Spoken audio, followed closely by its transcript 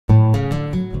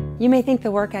You may think the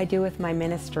work I do with my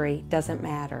ministry doesn't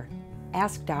matter.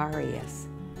 Ask Darius.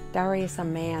 Darius, a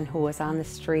man who was on the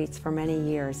streets for many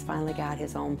years, finally got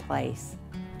his own place.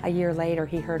 A year later,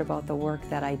 he heard about the work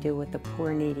that I do with the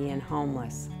poor, needy, and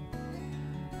homeless.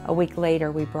 A week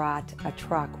later, we brought a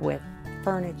truck with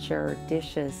furniture,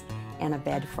 dishes, and a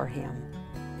bed for him.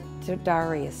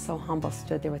 Darius, so humble,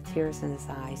 stood there with tears in his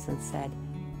eyes and said,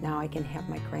 "Now I can have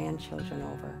my grandchildren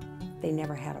over. They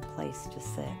never had a place to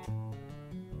sit."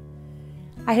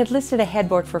 I had listed a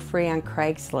headboard for free on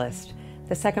Craigslist.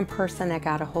 The second person that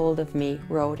got a hold of me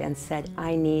wrote and said,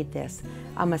 "I need this.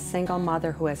 I'm a single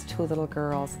mother who has 2 little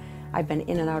girls. I've been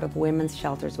in and out of women's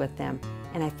shelters with them,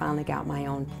 and I finally got my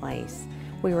own place."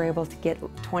 We were able to get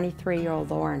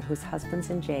 23-year-old Lauren, whose husband's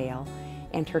in jail,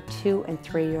 and her 2- and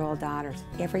 3-year-old daughters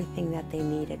everything that they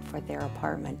needed for their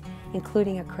apartment,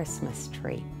 including a Christmas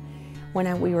tree.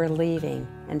 When we were leaving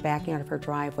and backing out of her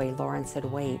driveway, Lauren said,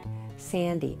 "Wait,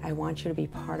 Sandy, I want you to be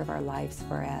part of our lives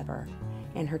forever."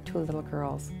 And her 2 little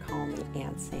girls call me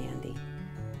Aunt Sandy.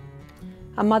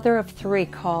 A mother of 3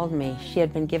 called me. She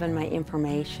had been given my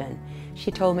information. She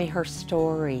told me her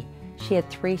story. She had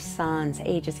 3 sons,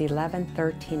 ages 11,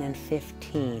 13, and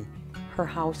 15. Her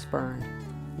house burned.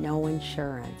 No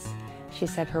insurance. She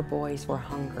said her boys were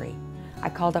hungry. I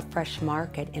called a fresh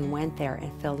market and went there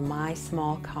and filled my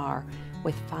small car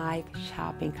with 5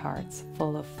 shopping carts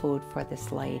full of food for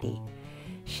this lady.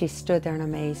 She stood there in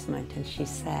amazement and she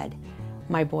said,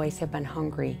 "My boys have been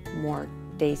hungry more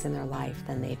days in their life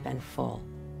than they've been full."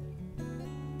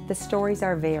 The stories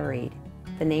are varied.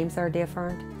 The names are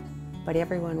different, but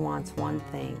everyone wants one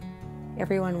thing.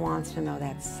 Everyone wants to know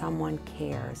that someone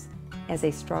cares as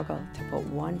they struggle to put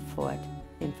one foot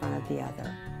in front of the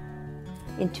other.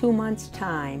 In 2 months'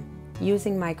 time,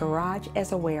 using my garage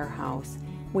as a warehouse,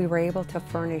 we were able to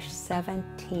furnish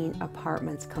 17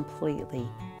 apartments completely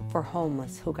for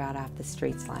homeless who got off the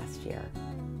streets last year.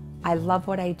 I love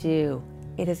what I do.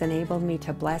 It has enabled me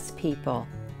to bless people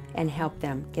and help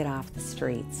them get off the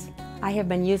streets. I have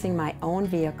been using my own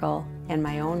vehicle and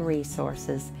my own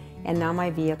resources, and now my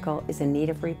vehicle is in need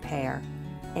of repair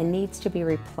and needs to be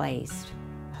replaced,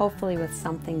 hopefully with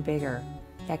something bigger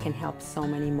that can help so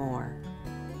many more.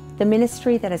 The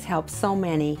ministry that has helped so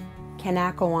many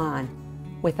cannot go on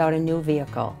without a new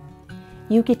vehicle.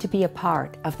 You get to be a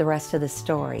part of the rest of the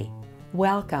story.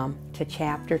 Welcome to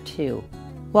Chapter 2.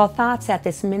 While thoughts that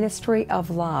this ministry of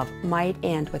love might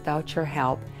end without your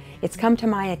help, it's come to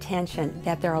my attention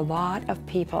that there are a lot of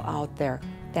people out there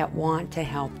that want to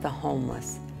help the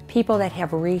homeless. People that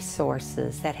have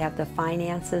resources, that have the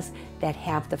finances, that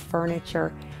have the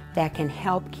furniture, that can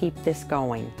help keep this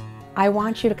going. I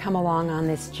want you to come along on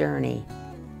this journey.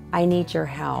 I need your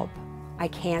help. I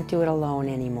can't do it alone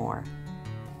anymore.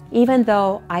 Even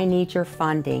though I need your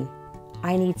funding,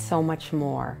 I need so much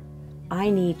more. I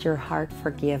need your heart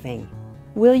for giving.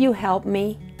 Will you help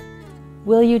me?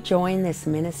 Will you join this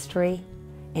ministry?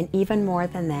 And even more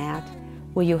than that,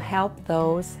 will you help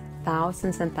those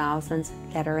thousands and thousands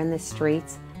that are in the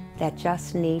streets that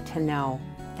just need to know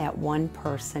that one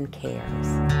person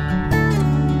cares?